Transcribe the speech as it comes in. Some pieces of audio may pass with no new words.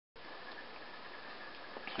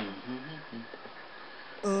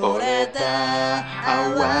折れた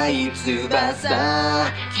淡い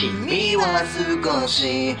翼、君は少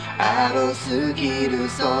し青すぎる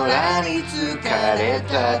空に疲れ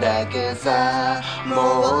ただけさ。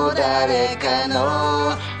もう誰か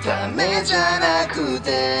のためじゃなく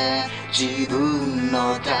て自分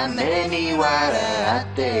のために笑っ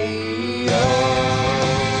ていいよ。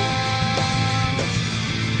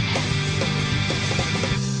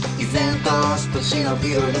依然と年の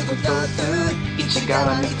ビルの一つ、市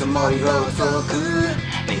側に灯りろうそく、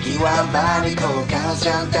ネギは場に交換しち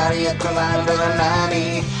ゃったり、こららら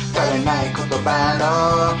に足りない言葉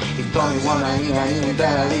の瞳を何が意味だ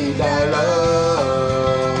りだろ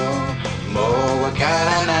う。もうわか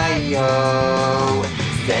らないよ。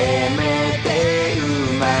せめて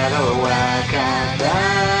馬の若だ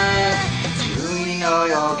自分の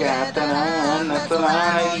よかったら夏は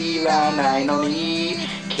いらないのに、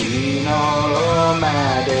昨日ま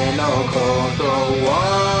でのことを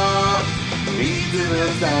振りつぶ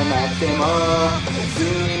さなくても明日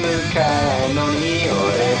に向かうのに、折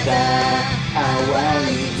れた淡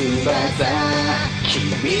い翼、君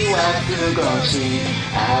は少し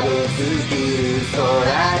青すぎる空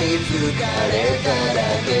に疲れただ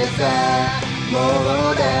けさ。もう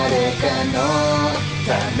誰かのた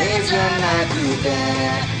めじゃなくて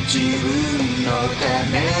自分のた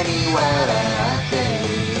めに笑って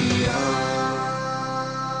いいよ。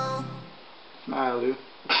Smile.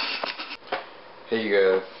 Hey you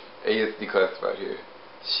guys, ASD Classified here.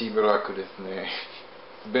 Shibaraku desu ne.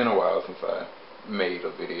 It's been a while since I made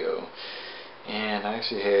a video, and I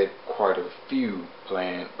actually had quite a few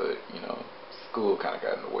planned, but you know, school kind of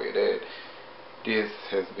got in the way of that. This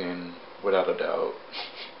has been, without a doubt,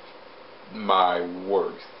 my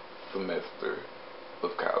worst semester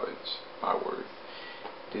of college. My worst.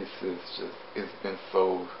 This is just, it's been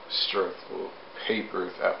so stressful.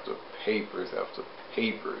 Papers after papers after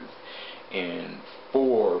papers, and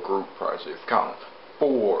 4 group projects. Count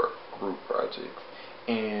 4 group projects,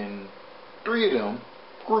 and 3 of them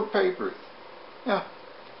group papers. Yeah.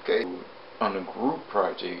 Okay. On a group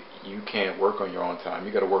project, you can't work on your own time.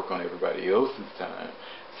 You got to work on everybody else's time.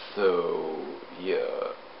 So yeah,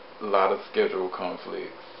 a lot of schedule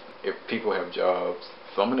conflicts. If people have jobs,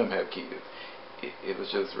 some of them have kids. It was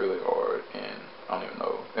just really hard, and I don't even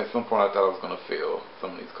know. At some point, I thought I was gonna fail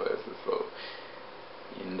some of these classes. So,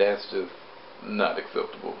 and that's just not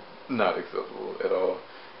acceptable. Not acceptable at all.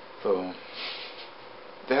 So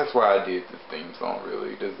that's why I did this theme song.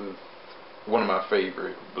 Really, this is one of my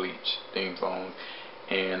favorite Bleach theme songs,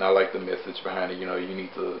 and I like the message behind it. You know, you need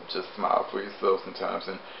to just smile for yourself sometimes,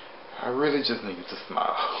 and I really just need to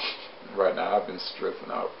smile. Right now, I've been stressing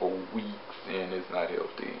out for weeks, and it's not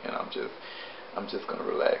healthy, and I'm just gonna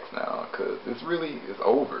relax now, cause it's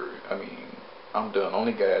over. I mean, I'm done.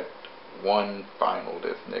 Only got one final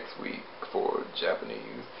that's next week for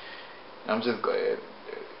Japanese. I'm just glad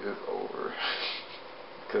it's over,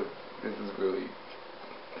 cause this is really,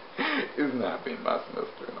 it's not been my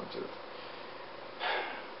semester, and I'm just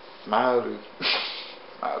smiling.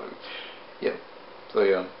 Smiling. Yeah. So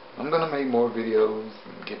yeah, I'm gonna make more videos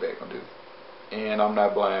and get back on this. And I'm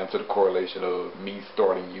not blind to the correlation of me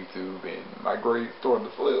starting YouTube and my grades starting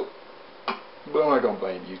to slip. But I'm not gonna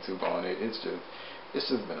blame YouTube on it. It's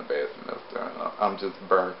just been a bad semester, and I'm just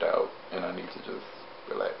burnt out, and I need to just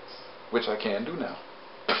relax, which I can do now.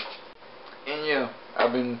 And yeah,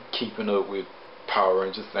 I've been keeping up with Power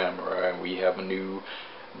Ranger Samurai, and we have a new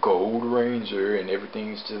Gold Ranger, and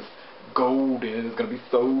everything's just golden. It's gonna be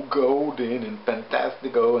so golden and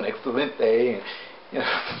fantastico and excelente, and yeah.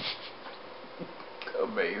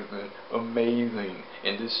 Amazing, amazing.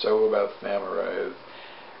 In this show about samurais,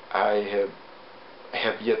 I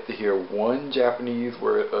have yet to hear one Japanese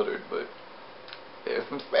word uttered, but there's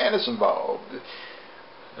some Spanish involved.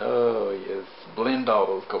 Oh yes, blend all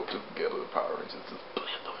those cultures together, the Power Rangers, just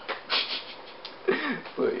blend them.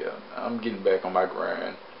 So yeah, I'm getting back on my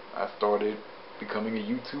grind. I started becoming a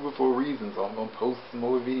YouTuber for a reason, so I'm gonna post some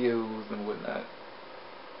more videos and whatnot.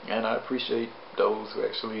 And I appreciate those who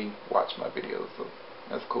actually watch my videos, so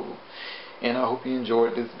that's cool. And I hope you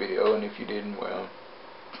enjoyed this video, and if you didn't, well,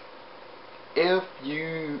 F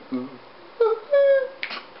you.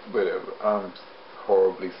 Whatever. I'm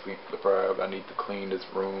horribly sleep deprived. I need to clean this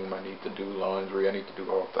room, I need to do laundry, I need to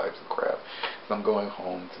do all types of crap. So I'm going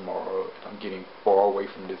home tomorrow, and I'm getting far away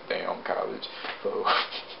from this damn college. So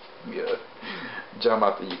yeah, jump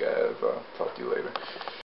out to you guys. I'll talk to you later.